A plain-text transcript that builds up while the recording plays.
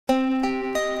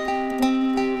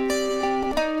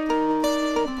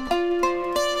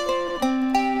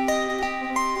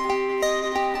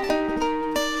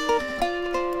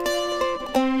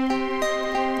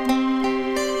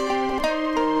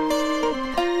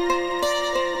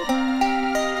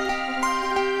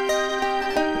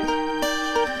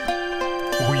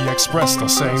express the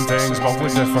same things, but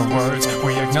with different words.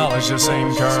 We acknowledge the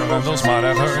same curve, and those might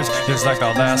have hurts. It's like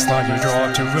the last line you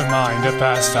draw to remind a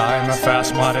past time. A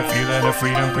fast-minded feeling of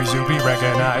freedom, please you be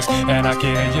recognized. And I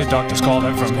can hear your doctors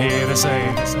calling from here to say,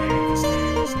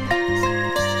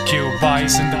 kill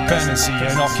bias, independency,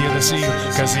 and I'll kill the seal,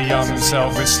 cause the young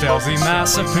himself is stealthy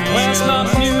mass appeal. Where's my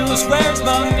muse? Where's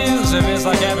my muse? If it's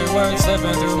like every word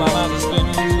slipping through my mouth has been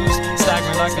used,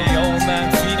 staggering like the old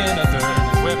man feeding a third.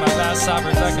 With my past I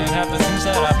reflecting half the things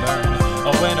that I've learned.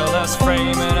 A windowless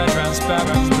frame in a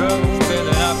transparent room,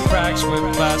 filling up cracks with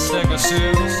plastic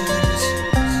assumes.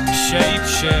 Shape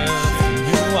shift,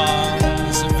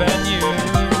 nuance, venue.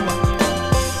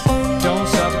 Don't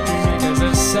stop dreaming cause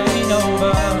this ain't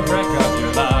over. Break up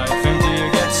your life until you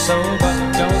get sober.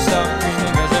 Don't stop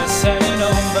dreaming cause this ain't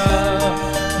over,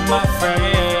 my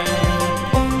friend.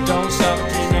 Don't stop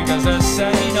dreaming cause this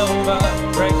ain't over.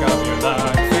 Break up your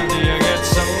life until you get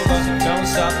sober. Don't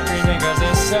stop dreaming cause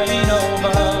this ain't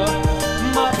over,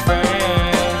 my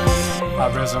friend.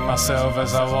 I've risen myself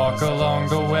as I walk along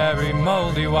the weary,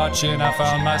 moldy watching. I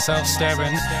found myself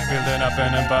staring, building up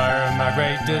an empire of my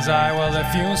great desire. Well, the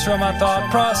fumes from my thought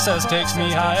process takes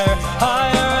me higher,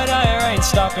 higher and higher. Ain't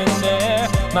stopping there.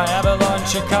 My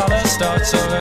avalanche of color starts over.